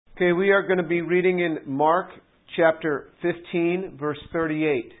Okay, we are going to be reading in Mark chapter 15, verse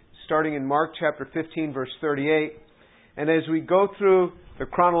 38. Starting in Mark chapter 15, verse 38. And as we go through the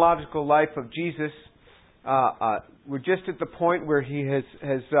chronological life of Jesus, we're just at the point where He has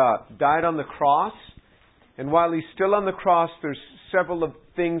died on the cross. And while He's still on the cross, there's several of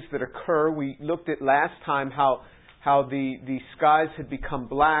things that occur. We looked at last time how the skies had become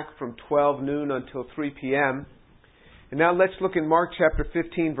black from 12 noon until 3 p.m. And now let's look in Mark chapter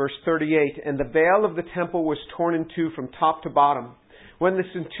 15, verse 38. And the veil of the temple was torn in two from top to bottom. When the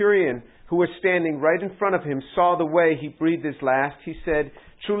centurion, who was standing right in front of him, saw the way he breathed his last, he said,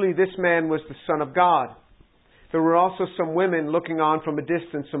 "Truly this man was the Son of God." There were also some women looking on from a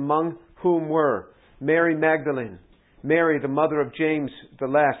distance, among whom were Mary Magdalene, Mary the mother of James the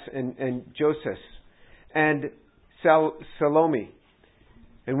Less and Joseph, and Salome.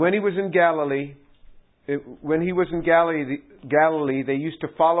 And when he was in Galilee, they used to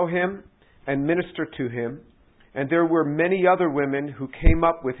follow him and minister to him. And there were many other women who came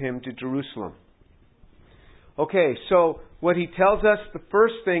up with him to Jerusalem. Okay, so what he tells us, the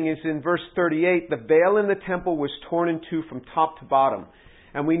first thing is in verse 38, the veil in the temple was torn in two from top to bottom.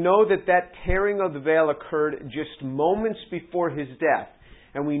 And we know that tearing of the veil occurred just moments before his death.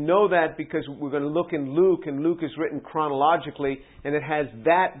 And we know that because we're going to look in Luke, and Luke is written chronologically, and it has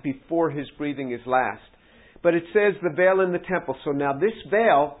that before his breathing his last. But it says the veil in the temple. So now this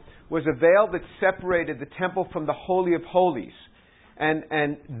veil was a veil that separated the temple from the Holy of Holies. And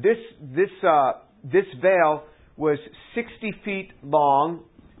this veil was 60 feet long,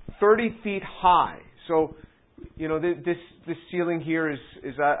 30 feet high. So, you know, this ceiling here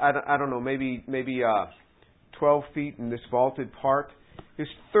is I don't know, maybe 12 feet in this vaulted part. It's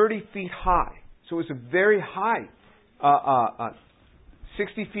 30 feet high. So it was a very high,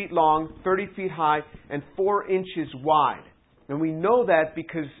 60 feet long, 30 feet high, and 4 inches wide. And we know that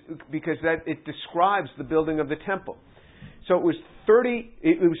because that it describes the building of the temple. So it was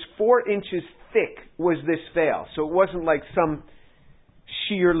 4 inches thick was this veil. So it wasn't like some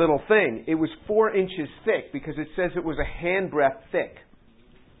sheer little thing. It was 4 inches thick because it says it was a handbreadth thick.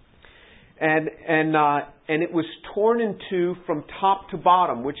 And it was torn in two from top to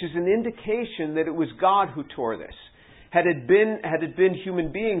bottom, which is an indication that it was God who tore this. Had it been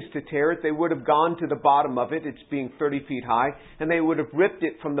human beings to tear it, they would have gone to the bottom of it, it's being 30 feet high, and they would have ripped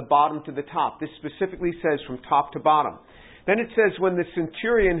it from the bottom to the top. This specifically says from top to bottom. Then it says when the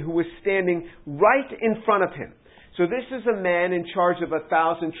centurion who was standing right in front of him. So this is a man in charge of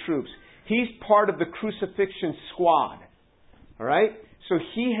 1,000 troops. He's part of the crucifixion squad. All right? So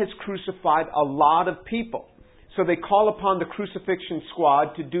he has crucified a lot of people. So they call upon the crucifixion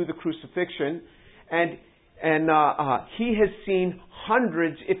squad to do the crucifixion, and he has seen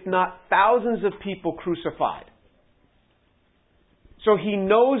hundreds, if not thousands of people crucified. So he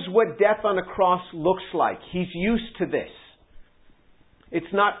knows what death on a cross looks like. He's used to this.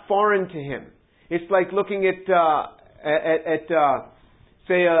 It's not foreign to him. It's like looking at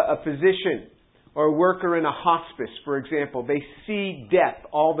say, a physician or a worker in a hospice, for example. They see death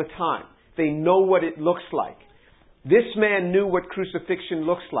all the time. They know what it looks like. This man knew what crucifixion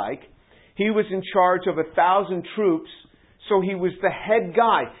looks like. He was in charge of 1,000 troops, so he was the head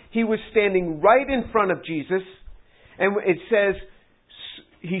guy. He was standing right in front of Jesus, and it says,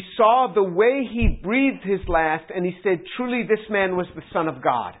 he saw the way he breathed his last, and he said, "Truly this man was the Son of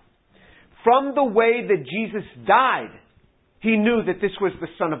God." From the way that Jesus died, he knew that this was the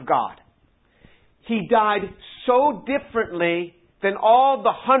Son of God. He died so differently than all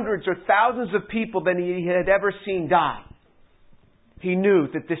the hundreds or thousands of people that he had ever seen die. He knew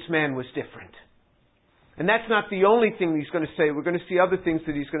that this man was different. And that's not the only thing he's going to say. We're going to see other things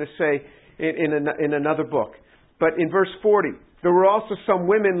that he's going to say in another book. But in verse 40, there were also some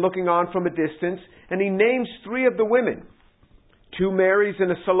women looking on from a distance, and he names 3 of the women, 2 Marys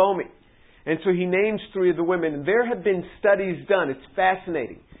and a Salome. And so he names 3 of the women. And there have been studies done. It's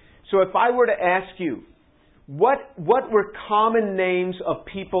fascinating. So if I were to ask you, what were common names of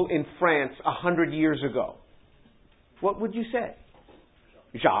people in France 100 years ago? What would you say?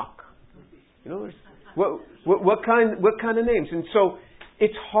 Jacques. You know, what kind of names? And so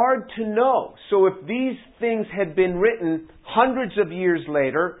it's hard to know. So if these things had been written hundreds of years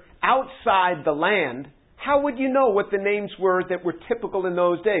later outside the land, how would you know what the names were that were typical in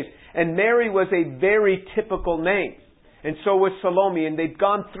those days? And Mary was a very typical name. And so was Salome. And they've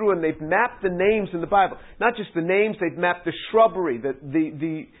gone through and they've mapped the names in the Bible. Not just the names, they've mapped the shrubbery,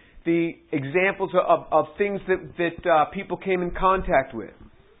 the examples of things that people came in contact with.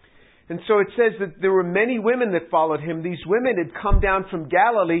 And so it says that there were many women that followed him. These women had come down from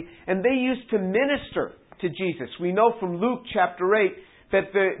Galilee, and they used to minister to Jesus. We know from Luke chapter 8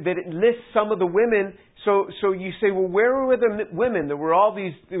 that it lists some of the women. So you say, well, where were the women? There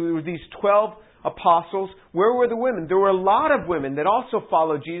were these 12 apostles. Where were the women? There were a lot of women that also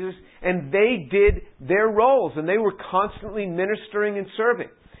followed Jesus, and they did their roles, and they were constantly ministering and serving.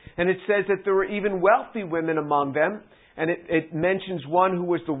 And it says that there were even wealthy women among them, and it mentions one who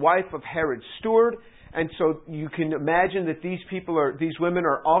was the wife of Herod's steward. And so you can imagine that these women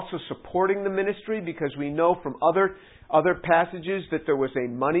are also supporting the ministry, because we know from other passages that there was a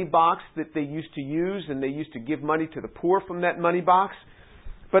money box that they used to use, and they used to give money to the poor from that money box.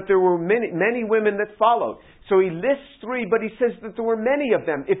 But there were many women that followed. So he lists 3, but he says that there were many of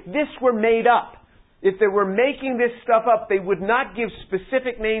them. If this were made up, if they were making this stuff up, they would not give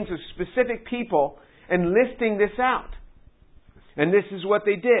specific names of specific people and listing this out. And this is what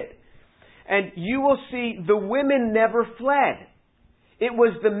they did. And you will see the women never fled. It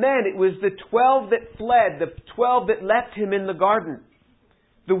was the men, it was the 12 that fled, the 12 that left him in the garden.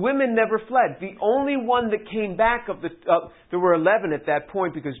 The women never fled. The only one that came back there were 11 at that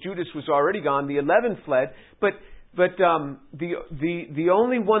point, because Judas was already gone. The 11 fled, but the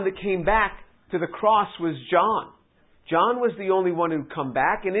only one that came back to the cross was John. John was the only one who'd come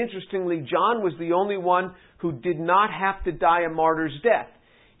back, and interestingly, John was the only one who did not have to die a martyr's death.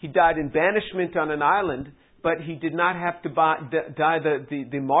 He died in banishment on an island, but he did not have to die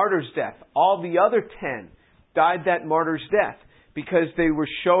the martyr's death. All the other 10 died that martyr's death, because they were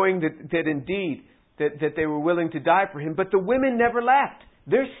showing that indeed that they were willing to die for him. But the women never left.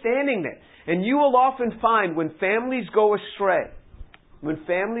 They're standing there. And you will often find when families go astray,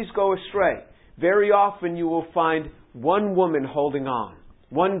 very often you will find one woman holding on,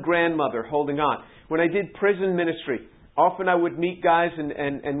 one grandmother holding on. When I did prison ministry, often I would meet guys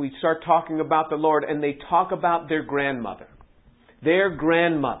and we'd start talking about the Lord, and they talk about their grandmother. Their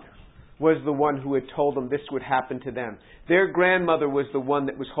grandmother was the one who had told them this would happen to them. Their grandmother was the one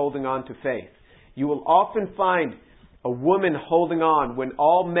that was holding on to faith. You will often find a woman holding on when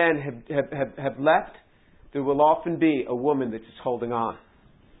all men have left. There will often be a woman that is holding on.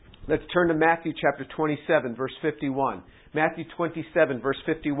 Let's turn to Matthew chapter 27, verse 51. Matthew 27, verse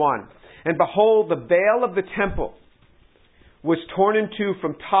 51. And behold, the veil of the temple was torn in two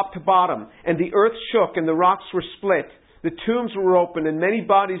from top to bottom, and the earth shook, and the rocks were split. The tombs were opened, and many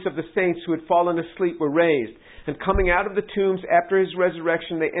bodies of the saints who had fallen asleep were raised. And coming out of the tombs after his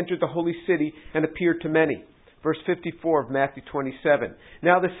resurrection, they entered the holy city and appeared to many. Verse 54 of Matthew 27.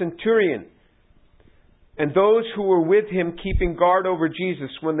 Now the centurion and those who were with him keeping guard over Jesus,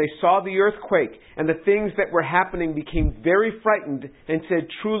 when they saw the earthquake and the things that were happening, became very frightened and said,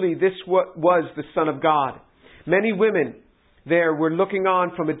 truly this was the Son of God. Many women there were looking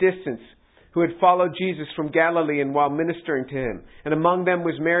on from a distance, who had followed Jesus from Galilee and while ministering to him. And among them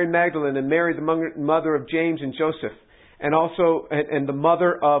was Mary Magdalene and Mary the mother of James and Joseph, and also and the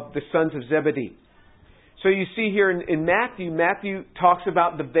mother of the sons of Zebedee. So you see here in Matthew talks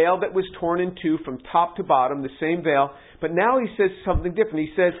about the veil that was torn in two from top to bottom, the same veil. But now he says something different.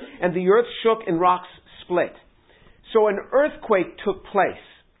 He says, and the earth shook and rocks split. So an earthquake took place.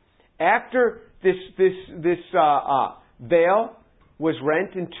 After this veil was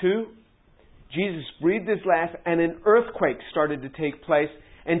rent in two, Jesus breathed his last, and an earthquake started to take place,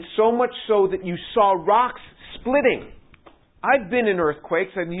 and so much so that you saw rocks splitting. I've been in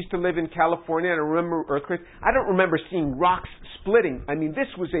earthquakes. I used to live in California, and I remember earthquakes. I don't remember seeing rocks splitting. I mean, this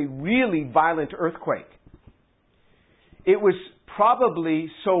was a really violent earthquake. It was probably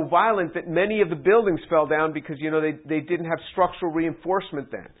so violent that many of the buildings fell down because, they didn't have structural reinforcement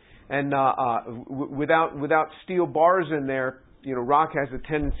then. And without steel bars in there, rock has a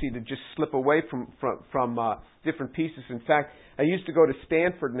tendency to just slip away from different pieces. In fact, I used to go to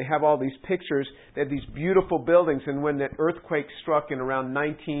Stanford, and they have all these pictures. They have these beautiful buildings, and when that earthquake struck in around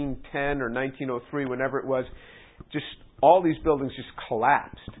 1910 or 1903, whenever it was, just all these buildings just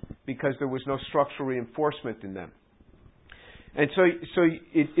collapsed because there was no structural reinforcement in them. And so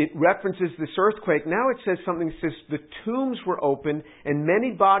it references this earthquake. Now it says something that says the tombs were opened, and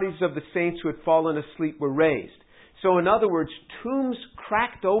many bodies of the saints who had fallen asleep were raised. So in other words, tombs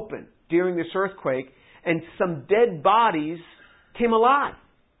cracked open during this earthquake, and some dead bodies came alive.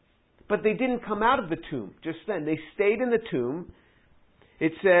 But they didn't come out of the tomb just then. They stayed in the tomb.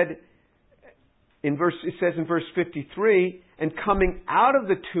 It says in verse 53, and coming out of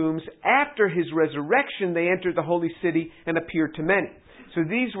the tombs after his resurrection, they entered the holy city and appeared to many. So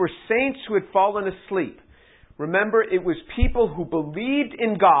these were saints who had fallen asleep. Remember, it was people who believed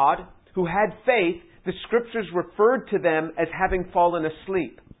in God, who had faith. The Scriptures referred to them as having fallen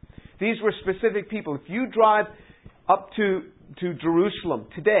asleep. These were specific people. If you drive up to Jerusalem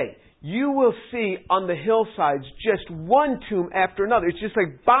today, you will see on the hillsides just one tomb after another. It's just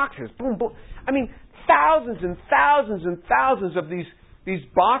like boxes. Boom, boom. I mean, thousands and thousands and thousands of these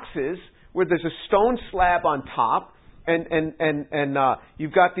boxes where there's a stone slab on top, and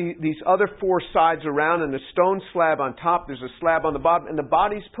you've got these other four sides around, and a stone slab on top. There's a slab on the bottom, and the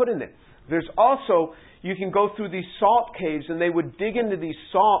body's put in it. There's also, you can go through these salt caves, and they would dig into these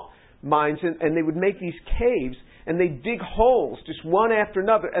salt mines, and they would make these caves, and they'd dig holes, just one after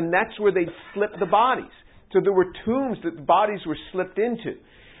another, and that's where they'd slip the bodies. So there were tombs that the bodies were slipped into.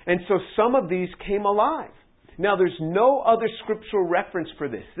 And so some of these came alive. Now, there's no other scriptural reference for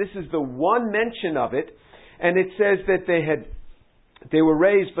this. This is the one mention of it, and it says that they were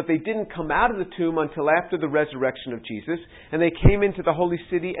raised, but they didn't come out of the tomb until after the resurrection of Jesus, and they came into the holy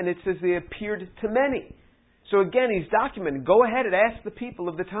city, and it says they appeared to many. So again, he's documenting. Go ahead and ask the people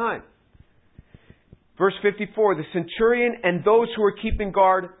of the time. Verse 54, the centurion and those who were keeping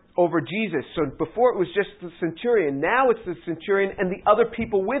guard over Jesus. So before it was just the centurion. Now it's the centurion and the other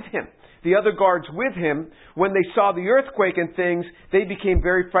people with him. The other guards with him, when they saw the earthquake and things, they became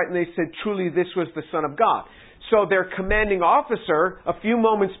very frightened. They said, truly this was the Son of God. So their commanding officer, a few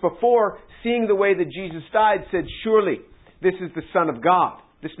moments before, seeing the way that Jesus died, said, surely this is the Son of God.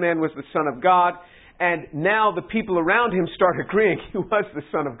 This man was the Son of God. And now the people around him start agreeing he was the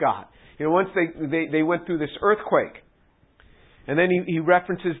Son of God. You know, once they went through this earthquake. And then he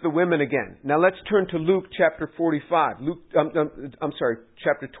references the women again. Now let's turn to Luke chapter 45.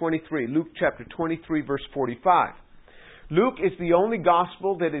 Chapter 23. Luke chapter 23, verse 45. Luke is the only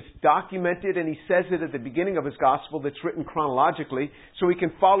gospel that is documented, and he says it at the beginning of his gospel, that's written chronologically, so we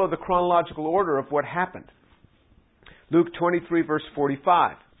can follow the chronological order of what happened. Luke 23, verse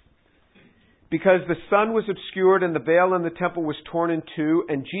 45. Because the sun was obscured and the veil in the temple was torn in two,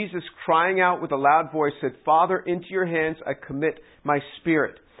 and Jesus, crying out with a loud voice, said, Father, into your hands I commit my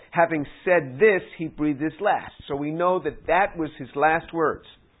spirit. Having said this, he breathed his last. So we know that was his last words.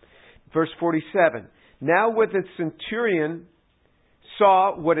 Verse 47. Now when the centurion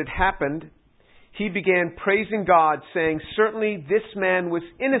saw what had happened, he began praising God, saying, certainly this man was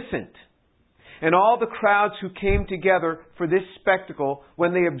innocent. And all the crowds who came together for this spectacle,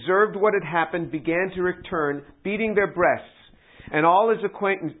 when they observed what had happened, began to return, beating their breasts. And all his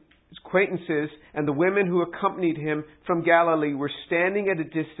acquaintances and the women who accompanied him from Galilee were standing at a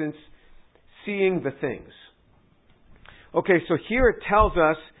distance, seeing the things. Okay, so here it tells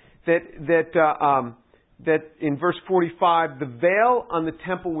us that in verse 45, the veil on the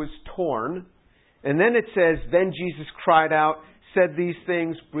temple was torn. And then it says, then Jesus cried out, said these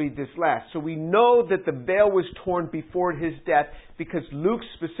things, breathed his last. So we know that the veil was torn before his death because Luke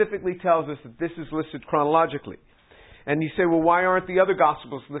specifically tells us that this is listed chronologically. And you say, well, why aren't the other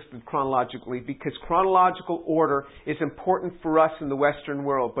Gospels listed chronologically? Because chronological order is important for us in the Western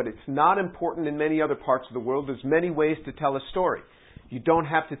world, but it's not important in many other parts of the world. There's many ways to tell a story. You don't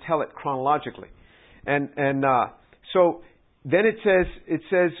have to tell it chronologically. So then it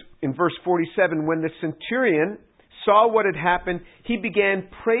says in verse 47, when the centurion saw what had happened, he began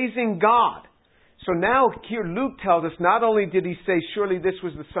praising God. So now here Luke tells us not only did he say, surely this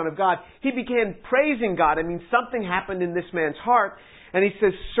was the Son of God, he began praising God. I mean, something happened in this man's heart. And he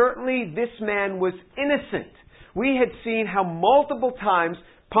says, certainly this man was innocent. We had seen how multiple times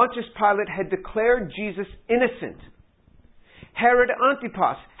Pontius Pilate had declared Jesus innocent. Herod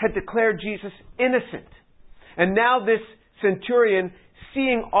Antipas had declared Jesus innocent. And now this centurion,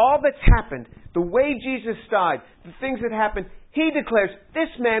 seeing all that's happened, the way Jesus died, the things that happened, he declares this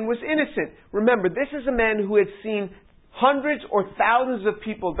man was innocent. Remember, this is a man who had seen hundreds or thousands of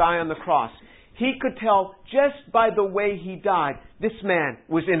people die on the cross. He could tell just by the way he died, this man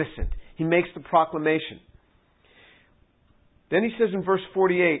was innocent. He makes the proclamation. Then he says in verse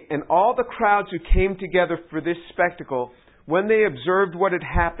 48, and all the crowds who came together for this spectacle, when they observed what had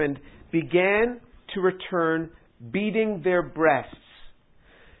happened, began to return, beating their breasts.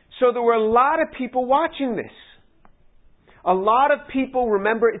 So there were a lot of people watching this. A lot of people,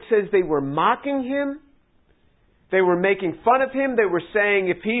 remember it says they were mocking him. They were making fun of him. They were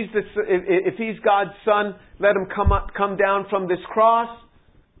saying, if he's God's son, let him come down from this cross.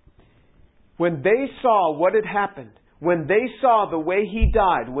 When they saw what had happened, when they saw the way he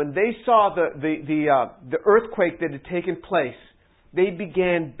died, when they saw the earthquake that had taken place, they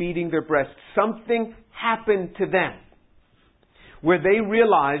began beating their breasts. Something happened to them where they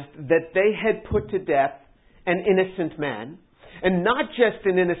realized that they had put to death an innocent man, and not just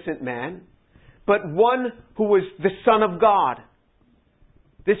an innocent man, but one who was the Son of God.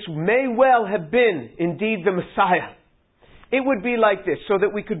 This may well have been indeed the Messiah. It would be like this, so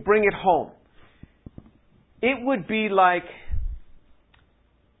that we could bring it home. It would be like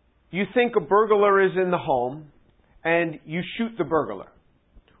You think a burglar is in the home and you shoot the burglar.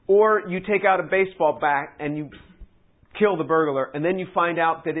 Or you take out a baseball bat and you kill the burglar, and then you find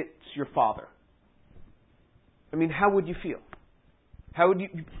out that it's your father. I mean, how would you feel? How would you...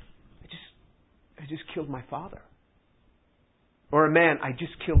 I just killed my father. Or a man, I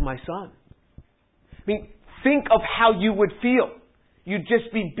just killed my son. I mean, think of how you would feel. You'd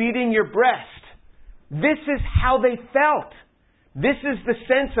just be beating your breast. This is how they felt. This is the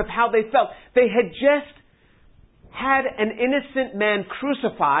sense of how they felt. They had just had an innocent man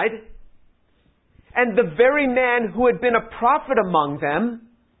crucified, and the very man who had been a prophet among them,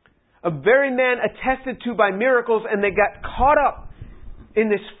 a very man attested to by miracles, and they got caught up in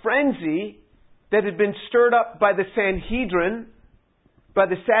this frenzy that had been stirred up by the Sanhedrin, by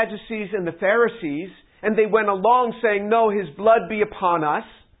the Sadducees and the Pharisees, and they went along saying, no, his blood be upon us.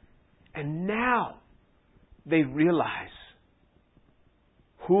 And now they realize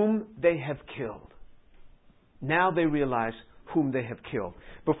whom they have killed. Now they realize whom they have killed.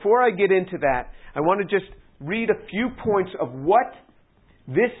 Before I get into that, I want to just read a few points of what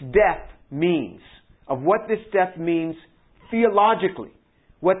this death means, of what this death means theologically,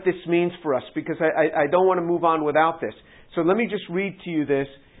 what this means for us, because I don't want to move on without this. So let me just read to you this,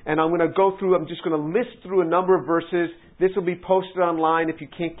 and I'm going to go through, I'm just going to list through a number of verses. This will be posted online if you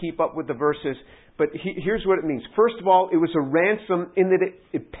can't keep up with the verses. But here's what it means. First of all, it was a ransom in that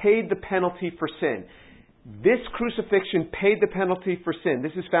it paid the penalty for sin. This crucifixion paid the penalty for sin.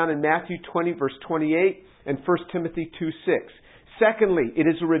 This is found in Matthew 20, verse 28, and 1 Timothy 2, 6. Secondly, it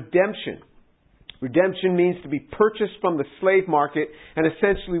is a redemption. Redemption means to be purchased from the slave market, and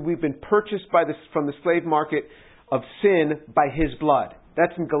essentially we've been purchased from the slave market of sin by His blood.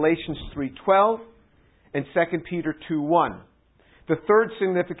 That's in Galatians 3:12 and 2 Peter 2:1. The third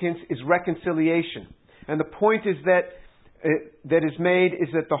significance is reconciliation. And the point is that is made is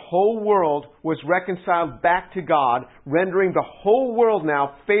that the whole world was reconciled back to God, rendering the whole world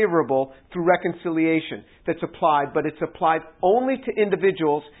now favorable through reconciliation that's applied, but it's applied only to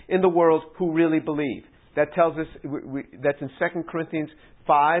individuals in the world who really believe. That tells us, that's in 2 Corinthians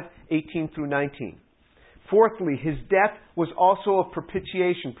 5:18 through 19. Fourthly, His death was also a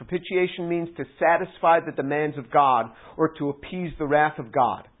propitiation. Propitiation means to satisfy the demands of God or to appease the wrath of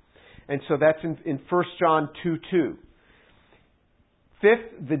God. And so that's in 1 John 2:2.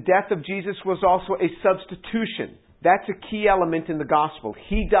 Fifth, the death of Jesus was also a substitution. That's a key element in the gospel.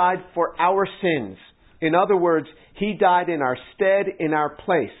 He died for our sins. In other words, He died in our stead, in our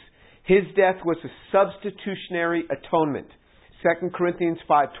place. His death was a substitutionary atonement. 2 Corinthians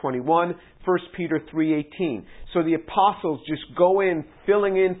 5:21, 1 Peter 3:18. So the apostles just go in,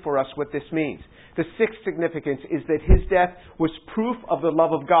 filling in for us what this means. The sixth significance is that His death was proof of the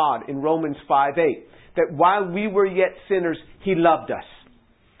love of God in Romans 5:8. That while we were yet sinners, He loved us.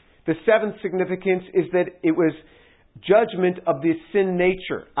 The seventh significance is that it was judgment of the sin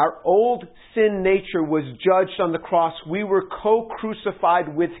nature. Our old sin nature was judged on the cross. We were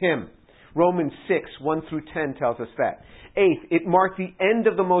co-crucified with Him. Romans 6:1 through 10 tells us that. Eighth, it marked the end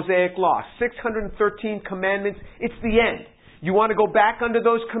of the Mosaic Law. 613 commandments, it's the end. You want to go back under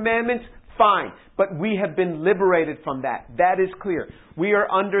those commandments? Fine. But we have been liberated from that. That is clear. We are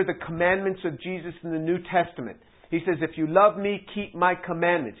under the commandments of Jesus in the New Testament. He says, if you love me, keep my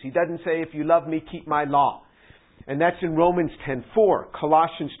commandments. He doesn't say, if you love me, keep my law. And that's in Romans 10:4,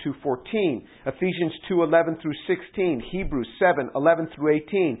 Colossians 2:14, Ephesians 2:11 through 16, Hebrews 7:11 through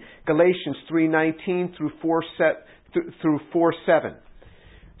 18, Galatians 3:19 through 4:7.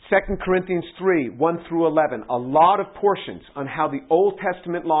 2 Corinthians 3:1 through 11. A lot of portions on how the Old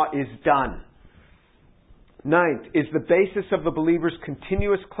Testament law is done. Ninth is the basis of the believer's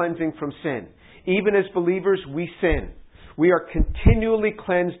continuous cleansing from sin. Even as believers, we sin. We are continually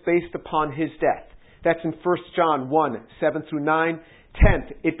cleansed based upon His death. That's in 1 John 1:7 through 9.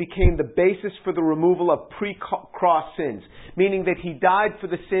 10th, it became the basis for the removal of pre-cross sins, meaning that He died for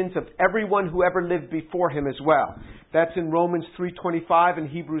the sins of everyone who ever lived before Him as well. That's in Romans 3:25 and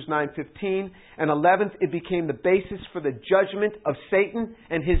Hebrews 9:15. And 11th, it became the basis for the judgment of Satan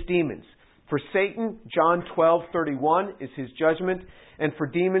and his demons. For Satan, John 12:31 is his judgment, and for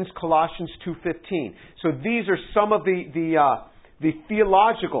demons, Colossians 2:15. So these are some of the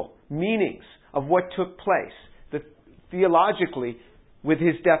theological meanings of what took place, theologically, with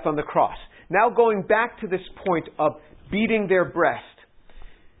His death on the cross. Now going back to this point of beating their breast.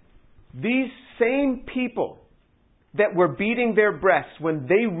 These same people that were beating their breasts when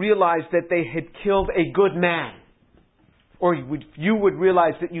they realized that they had killed a good man, or you would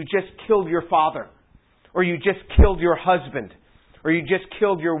realize that you just killed your father, or you just killed your husband, or you just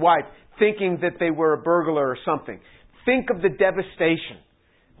killed your wife, thinking that they were a burglar or something. Think of the devastation.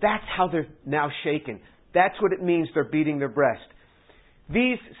 That's how they're now shaken. That's what it means they're beating their breast.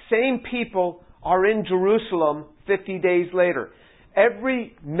 These same people are in Jerusalem 50 days later.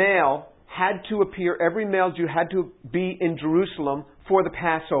 Every male had to appear, every male Jew had to be in Jerusalem for the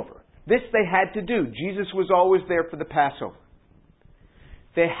Passover. This they had to do. Jesus was always there for the Passover.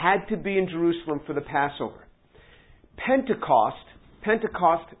 They had to be in Jerusalem for the Passover.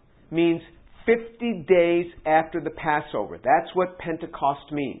 Pentecost means 50 days after the Passover. That's what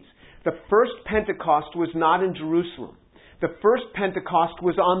Pentecost means. The first Pentecost was not in Jerusalem. The first Pentecost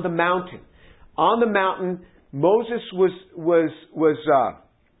was on the mountain. On the mountain, Moses was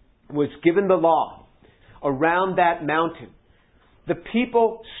given the law around that mountain. The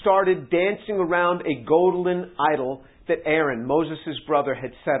people started dancing around a golden idol that Aaron, Moses' brother,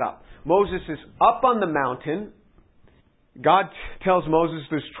 had set up. Moses is up on the mountain. God tells Moses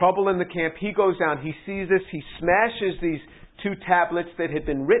there's trouble in the camp. He goes down. He sees this. He smashes these 2 tablets that had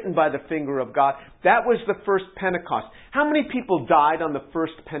been written by the finger of God. That was the first Pentecost. How many people died on the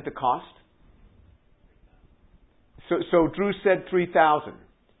first Pentecost? So Drew said 3,000.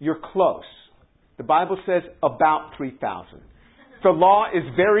 You're close. The Bible says about 3,000. The law is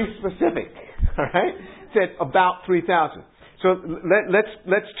very specific. All right? It said about 3,000. So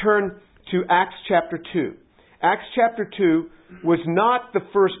let's turn to Acts chapter 2. Acts chapter 2 was not the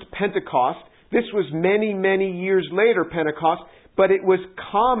first Pentecost. This was many, many years later Pentecost, but it was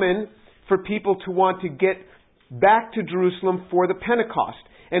common for people to want to get back to Jerusalem for the Pentecost.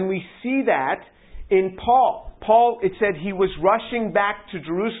 And we see that in Paul. Paul, it said he was rushing back to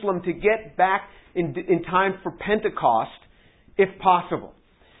Jerusalem to get back in time for Pentecost, if possible.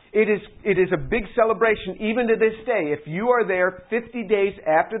 It is a big celebration even to this day. If you are there 50 days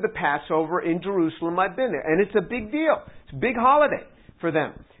after the Passover in Jerusalem, I've been there. And it's a big deal. It's a big holiday for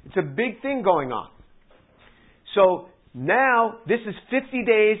them. It's a big thing going on. So now, this is 50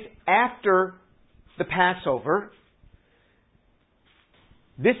 days after the Passover.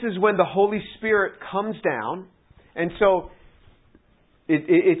 This is when the Holy Spirit comes down. And so,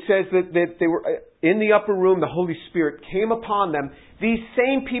 it says that they were in the upper room, the Holy Spirit came upon them. These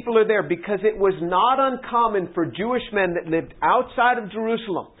same people are there because it was not uncommon for Jewish men that lived outside of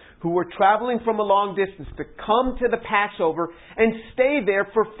Jerusalem, who were traveling from a long distance, to come to the Passover and stay there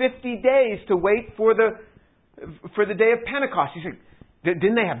for 50 days to wait for the day of Pentecost. You say,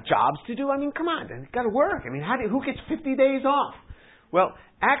 didn't they have jobs to do? I mean, come on, they've got to work. I mean, who gets 50 days off? Well,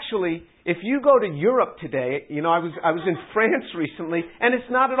 actually, if you go to Europe today, I was in France recently, and it's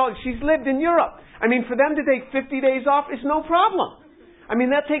not at all. She's lived in Europe. I mean, for them to take 50 days off is no problem. I mean,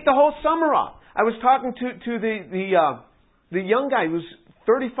 they'll take the whole summer off. I was talking to the young guy who was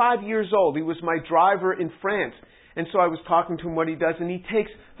 35 years old. He was my driver in France. And so I was talking to him what he does, and he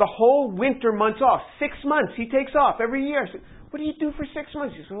takes the whole winter months off. 6 months he takes off every year. I said, what do you do for 6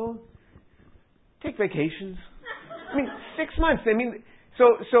 months? He said, take vacations. I mean, 6 months. I mean,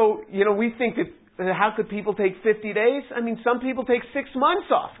 so we think that how could people take 50 days? I mean, some people take 6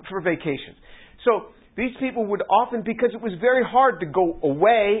 months off for vacations. So these people would often, because it was very hard to go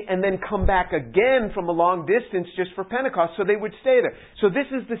away and then come back again from a long distance just for Pentecost, so they would stay there. So this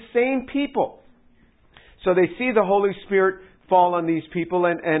is the same people. So they see the Holy Spirit fall on these people,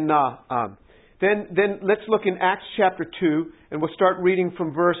 and then let's look in Acts chapter 2, and we'll start reading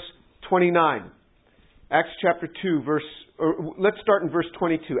from verse 29. Acts chapter 2, let's start in verse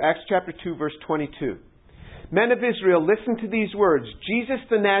 22. Acts chapter 2, verse 22. Men of Israel, listen to these words. Jesus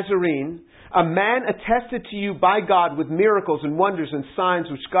the Nazarene, a man attested to you by God with miracles and wonders and signs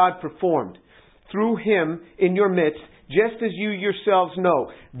which God performed through him in your midst, just as you yourselves know.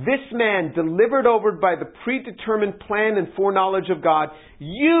 This man, delivered over by the predetermined plan and foreknowledge of God,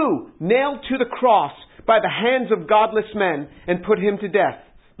 you nailed to the cross by the hands of godless men and put him to death.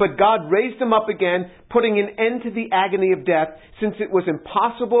 But God raised him up again, putting an end to the agony of death, since it was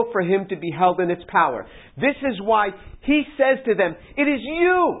impossible for him to be held in its power. This is why he says to them, it is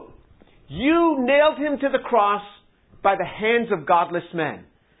you. You nailed him to the cross by the hands of godless men.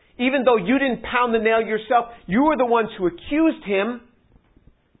 Even though you didn't pound the nail yourself, you were the ones who accused him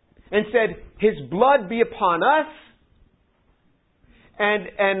and said, his blood be upon us.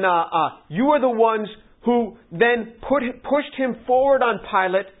 And you were the ones who then pushed him forward on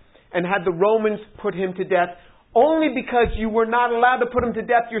Pilate and had the Romans put him to death, only because you were not allowed to put him to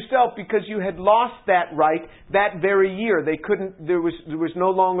death yourself, because you had lost that right that very year. There was no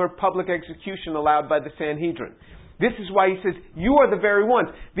longer public execution allowed by the Sanhedrin. This is why he says, you are the very ones.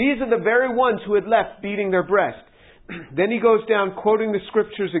 These are the very ones who had left beating their breast. Then he goes down quoting the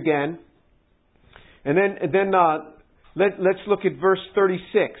scriptures again. And then let's look at verse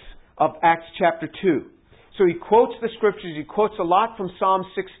 36 of Acts chapter 2. So he quotes the scriptures. He quotes a lot from Psalm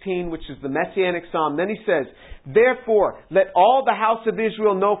 16, which is the Messianic Psalm. Then he says, "Therefore, let all the house of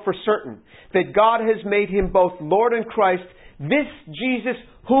Israel know for certain that God has made him both Lord and Christ, this Jesus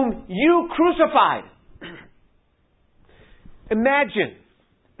whom you crucified." Imagine.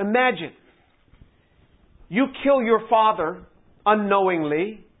 You kill your father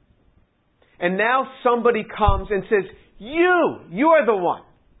unknowingly, and now somebody comes and says, you're the one.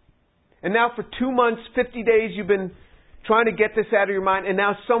 And now for 2 months, 50 days, you've been trying to get this out of your mind, and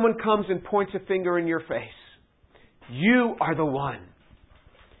now someone comes and points a finger in your face. You are the one.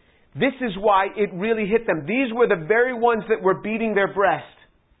 This is why it really hit them. These were the very ones that were beating their breast.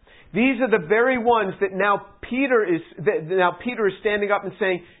 These are the very ones that now Peter is standing up and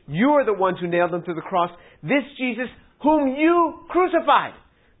saying, "You are the ones who nailed him to the cross. This Jesus whom you crucified."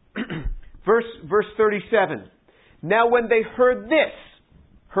 Verse 37. Now when they heard this,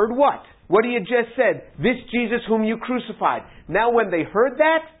 heard what? What he had just said. This Jesus whom you crucified. Now when they heard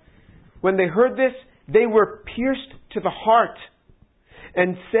this, they were pierced to the heart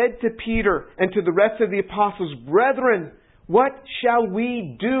and said to Peter and to the rest of the apostles, "Brethren, what shall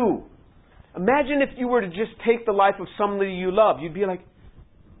we do?" Imagine if you were to just take the life of somebody you love. You'd be like,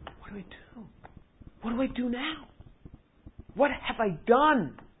 what do I do? What do I do now? What have I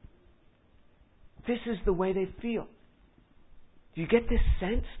done? This is the way they feel. Do you get this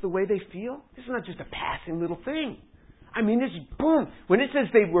sense, the way they feel? This is not just a passing little thing. I mean, this is boom. When it says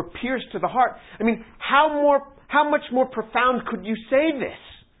they were pierced to the heart, I mean, how much more profound could you say this?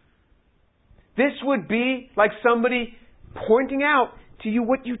 This would be like somebody pointing out to you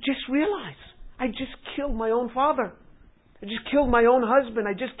what you just realized. I just killed my own father. I just killed my own husband.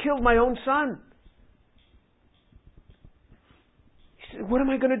 I just killed my own son. He said, what am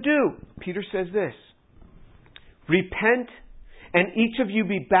I going to do? Peter says this, "Repent and each of you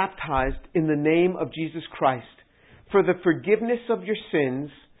be baptized in the name of Jesus Christ for the forgiveness of your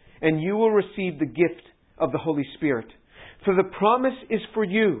sins, and you will receive the gift of the Holy Spirit. For the promise is for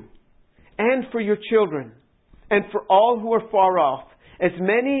you and for your children and for all who are far off, as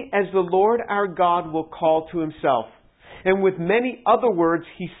many as the Lord our God will call to himself." And with many other words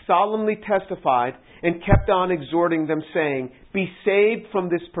he solemnly testified and kept on exhorting them, saying, "Be saved from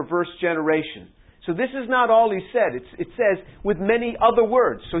this perverse generation." So this is not all he said. It says, with many other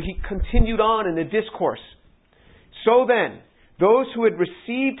words. So he continued on in the discourse. "So then, those who had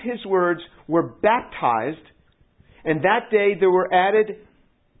received his words were baptized, and that day there were added,"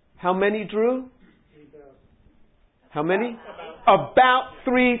 how many, Drew? How many? About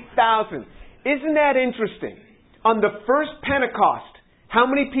 3,000. Isn't that interesting? On the first Pentecost, how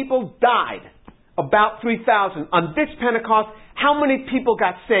many people died? About 3,000. On this Pentecost, how many people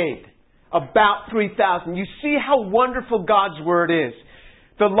got saved? About 3,000. You see how wonderful God's Word is.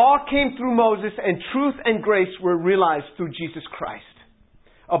 The law came through Moses, and truth and grace were realized through Jesus Christ.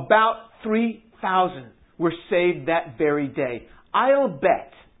 About 3,000 were saved that very day. I'll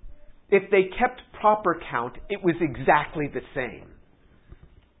bet if they kept proper count, it was exactly the same.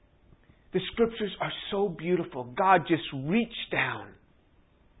 The Scriptures are so beautiful. God just reached down.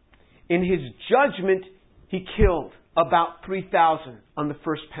 In His judgment, He killed about 3,000 on the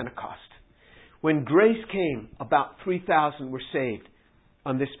first Pentecost. When grace came, about 3,000 were saved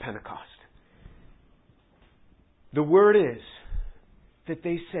on this Pentecost. The word is that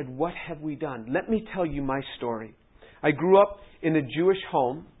they said, "What have we done?" Let me tell you my story. I grew up in a Jewish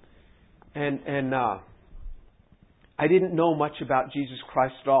home, and I didn't know much about Jesus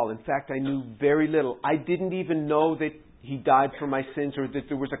Christ at all. In fact, I knew very little. I didn't even know that He died for my sins, or that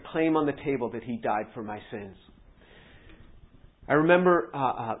there was a claim on the table that He died for my sins. I remember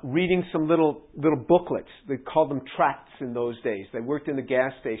reading some little booklets. They called them tracts in those days. They worked in the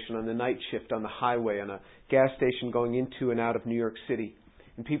gas station on the night shift on the highway, on a gas station going into and out of New York City.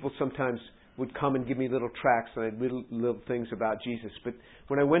 And people sometimes would come and give me little tracts, and I'd read little things about Jesus. But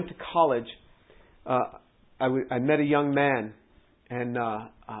when I went to college, I met a young man, and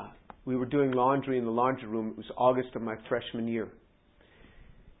we were doing laundry in the laundry room. It was August of my freshman year.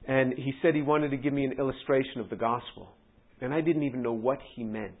 And he said he wanted to give me an illustration of the gospel. And I didn't even know what he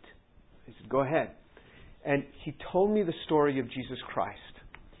meant. He said, "Go ahead." And he told me the story of Jesus Christ.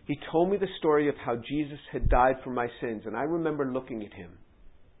 He told me the story of how Jesus had died for my sins. And I remember looking at him.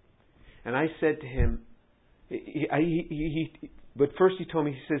 And I said to him, but first he told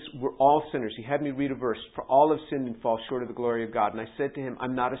me, he says, "We're all sinners." He had me read a verse, "For all have sinned and fall short of the glory of God." And I said to him,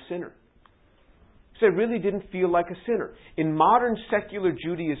 "I'm not a sinner." So I really didn't feel like a sinner. In modern secular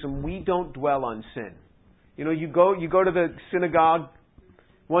Judaism, we don't dwell on sin. You know, you go to the synagogue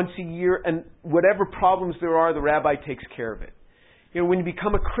once a year, and whatever problems there are, the rabbi takes care of it. When you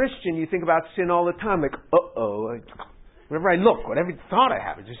become a Christian, you think about sin all the time. Like, whenever I look, whatever thought I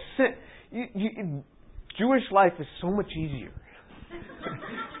have, it's just sin. Jewish life is so much easier.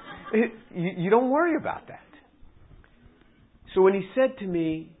 You don't worry about that. So when he said to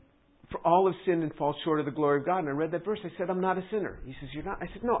me, for all have sinned and fall short of the glory of God, and I read that verse, I said, I'm not a sinner. He says, you're not? I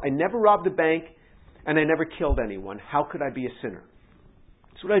said, no, I never robbed a bank and I never killed anyone. How could I be a sinner?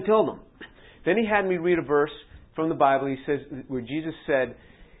 That's what I told him. Then he had me read a verse from the Bible. He says, where Jesus said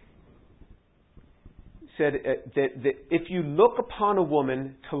that if you look upon a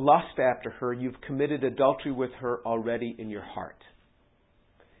woman to lust after her, you've committed adultery with her already in your heart.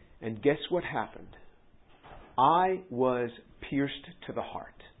 And guess what happened? I was pierced to the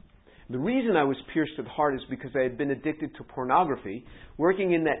heart. The reason I was pierced to the heart is because I had been addicted to pornography,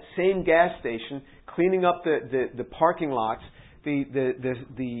 working in that same gas station, cleaning up the parking lots.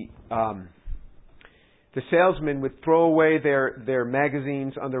 The salesmen would throw away their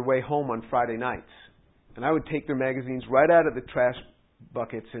magazines on their way home on Friday nights, and I would take their magazines right out of the trash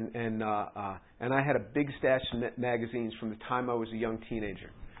buckets, and I had a big stash of magazines from the time I was a young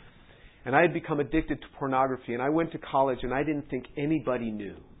teenager. And I had become addicted to pornography, and I went to college, and I didn't think anybody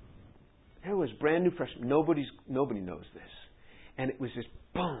knew. It was brand new, fresh. Nobody knows this. And it was just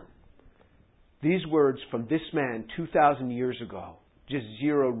boom. These words from this man 2,000 years ago just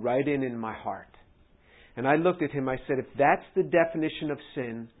zeroed right in my heart. And I looked at him, I said, if that's the definition of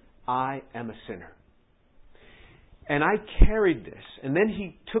sin, I am a sinner. And I carried this. And then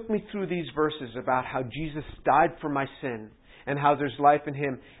he took me through these verses about how Jesus died for my sin and how there's life in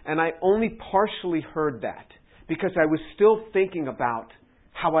Him. And I only partially heard that because I was still thinking about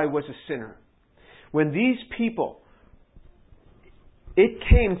how I was a sinner. When these people, it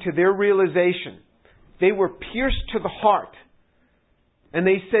came to their realization, they were pierced to the heart. And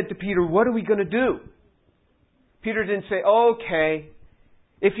they said to Peter, what are we going to do? Peter didn't say, okay,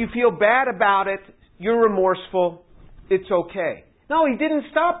 if you feel bad about it, you're remorseful, it's okay. No, he didn't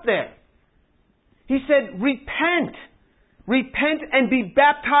stop there. He said, repent. Repent and be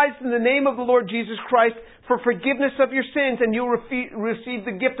baptized in the name of the Lord Jesus Christ for forgiveness of your sins, and you'll receive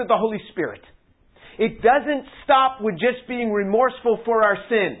the gift of the Holy Spirit. It doesn't stop with just being remorseful for our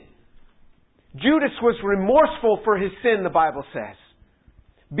sin. Judas was remorseful for his sin, the Bible says.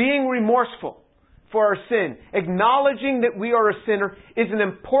 Being remorseful for our sin, acknowledging that we are a sinner, is an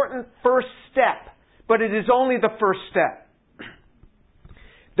important first step, but it is only the first step.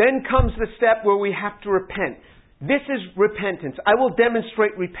 Then comes the step where we have to repent. This is repentance. I will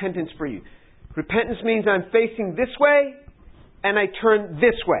demonstrate repentance for you. Repentance means I'm facing this way and I turn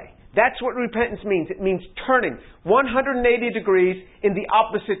this way. That's what repentance means. It means turning 180 degrees in the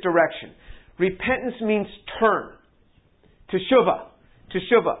opposite direction. Repentance means turn. Teshuvah.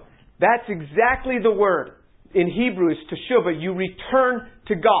 Teshuvah. That's exactly the word in Hebrew is teshuvah. You return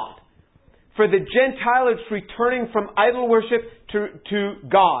to God. For the Gentile, it's returning from idol worship to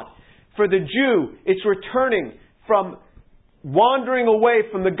God. For the Jew, it's returning from wandering away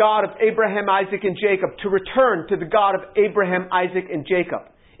from the God of Abraham, Isaac, and Jacob to return to the God of Abraham, Isaac, and Jacob.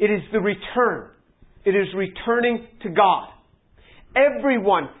 It is the return. It is returning to God.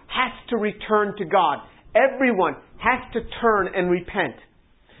 Everyone has to return to God. Everyone has to turn and repent.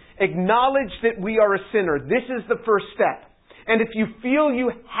 Acknowledge that we are a sinner. This is the first step. And if you feel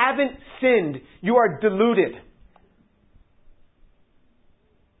you haven't sinned, you are deluded.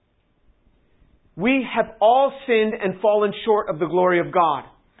 We have all sinned and fallen short of the glory of God.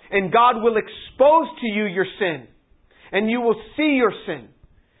 And God will expose to you your sin. And you will see your sin.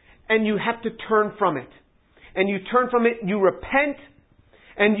 And you have to turn from it. And you turn from it, you repent,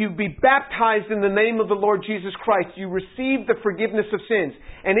 and you be baptized in the name of the Lord Jesus Christ. You receive the forgiveness of sins.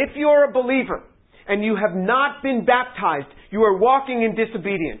 And if you are a believer and you have not been baptized, you are walking in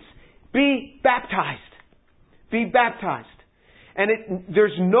disobedience. Be baptized. Be baptized. And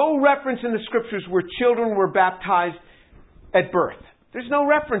there's no reference in the Scriptures where children were baptized at birth. There's no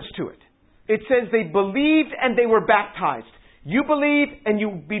reference to it. It says they believed and they were baptized. You believe and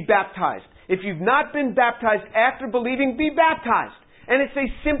you be baptized. If you've not been baptized after believing, be baptized. And it's a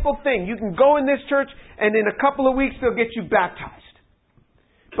simple thing. You can go in this church and in a couple of weeks they'll get you baptized.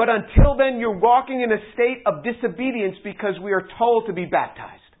 But until then, you're walking in a state of disobedience because we are told to be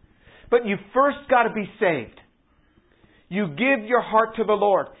baptized. But you first got to be saved. You give your heart to the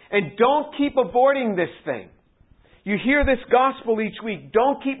Lord. And don't keep avoiding this thing. You hear this gospel each week.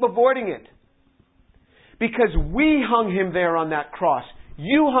 Don't keep avoiding it. Because we hung Him there on that cross.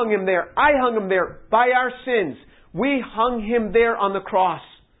 You hung Him there. I hung Him there by our sins. We hung Him there on the cross.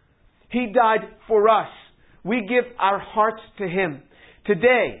 He died for us. We give our hearts to Him.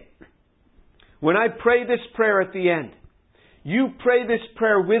 Today, when I pray this prayer at the end, You pray this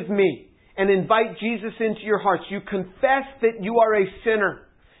prayer with me and invite Jesus into your hearts. You confess that you are a sinner.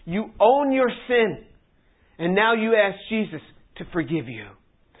 You own your sin. And now you ask Jesus to forgive you.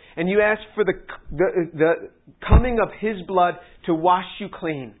 And you ask for the coming of His blood to wash you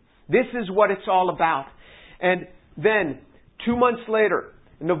clean. This is what it's all about. And then, 2 months later,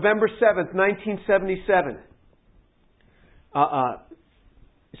 November 7th, 1977,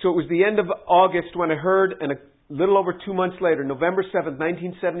 so it was the end of August when I heard, and a little over 2 months later, November 7th,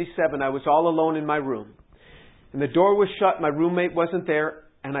 1977, I was all alone in my room. And the door was shut, my roommate wasn't there,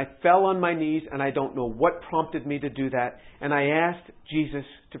 and I fell on my knees, and I don't know what prompted me to do that. And I asked Jesus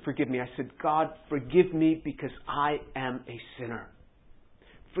to forgive me. I said, God, forgive me because I am a sinner.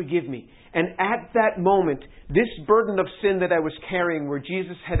 Forgive me. And at that moment, this burden of sin that I was carrying, where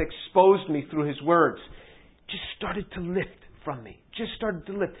Jesus had exposed me through His words, just started to lift from me. Just started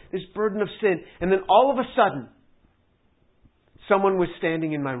to lift. This burden of sin. And then all of a sudden, someone was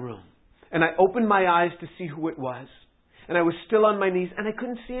standing in my room. And I opened my eyes to see who it was. And I was still on my knees, and I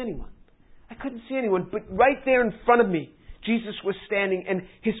couldn't see anyone. I couldn't see anyone. But right there in front of me, Jesus was standing, and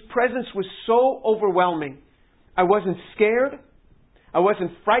His presence was so overwhelming. I wasn't scared. I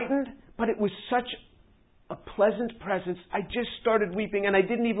wasn't frightened, but it was such a pleasant presence. I just started weeping, and I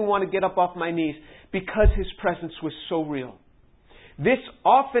didn't even want to get up off my knees because His presence was so real. This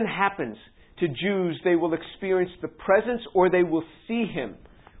often happens to Jews. They will experience the presence, or they will see Him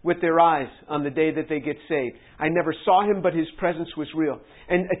with their eyes on the day that they get saved. I never saw Him, but His presence was real.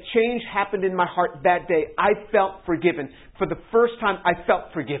 And a change happened in my heart that day. I felt forgiven. For the first time, I felt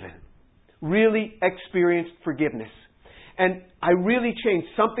forgiven. Really experienced forgiveness. And I really changed.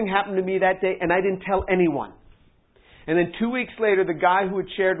 Something happened to me that day, and I didn't tell anyone. And then 2 weeks later, the guy who had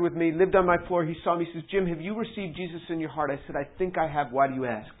shared with me, lived on my floor, he saw me, he says, Jim, have you received Jesus in your heart? I said, I think I have. Why do you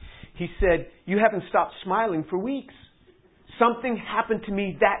ask? He said, you haven't stopped smiling for weeks. Something happened to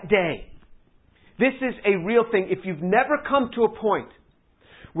me that day. This is a real thing. If you've never come to a point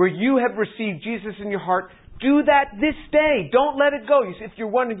where you have received Jesus in your heart, do that this day. Don't let it go. If you're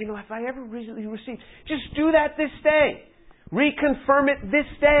wondering, if I ever recently received, just do that this day. Reconfirm it this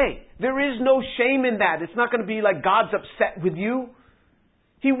day. There is no shame in that. It's not going to be like God's upset with you.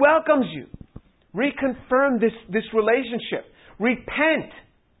 He welcomes you. Reconfirm this relationship. Repent.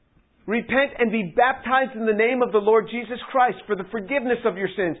 Repent and be baptized in the name of the Lord Jesus Christ for the forgiveness of your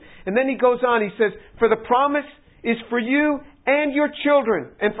sins. And then he goes on, he says, for the promise is for you and your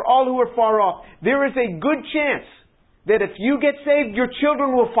children and for all who are far off. There is a good chance that if you get saved, your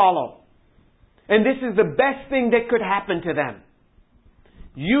children will follow. And this is the best thing that could happen to them.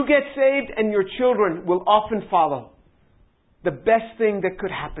 You get saved and your children will often follow. The best thing that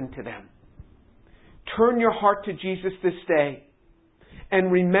could happen to them. Turn your heart to Jesus this day. And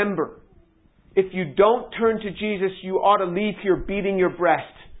remember, if you don't turn to Jesus, you ought to leave here beating your breast,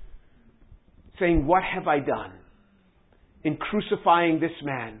 saying, what have I done in crucifying this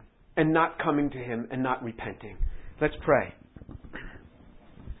man and not coming to Him and not repenting? Let's pray.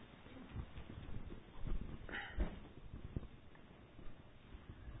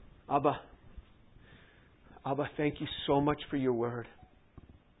 Abba, thank you so much for your word.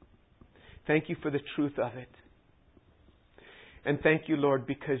 Thank you for the truth of it. And thank you, Lord,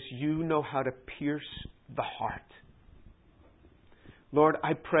 because you know how to pierce the heart. Lord,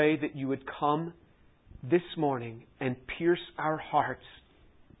 I pray that you would come this morning and pierce our hearts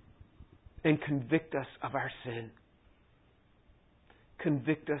and convict us of our sin.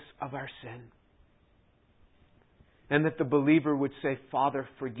 Convict us of our sin. And that the believer would say, Father,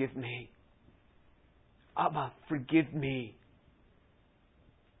 forgive me. Abba, forgive me.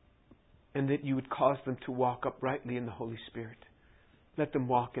 And that you would cause them to walk uprightly in the Holy Spirit. Let them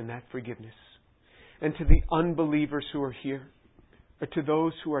walk in that forgiveness. And to the unbelievers who are here, or to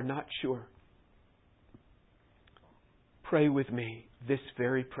those who are not sure, pray with me this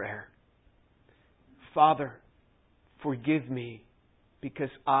very prayer. Father, forgive me because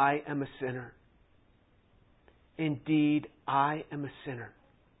I am a sinner. Indeed, I am a sinner.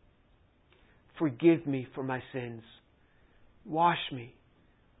 Forgive me for my sins. Wash me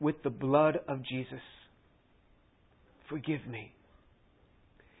with the blood of Jesus. Forgive me.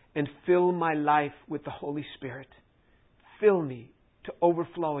 And fill my life with the Holy Spirit. Fill me to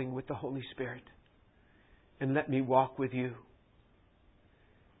overflowing with the Holy Spirit. And let me walk with you.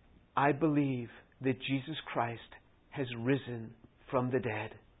 I believe that Jesus Christ has risen from the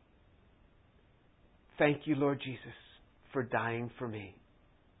dead. Thank you, Lord Jesus, for dying for me.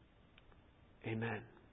 Amen.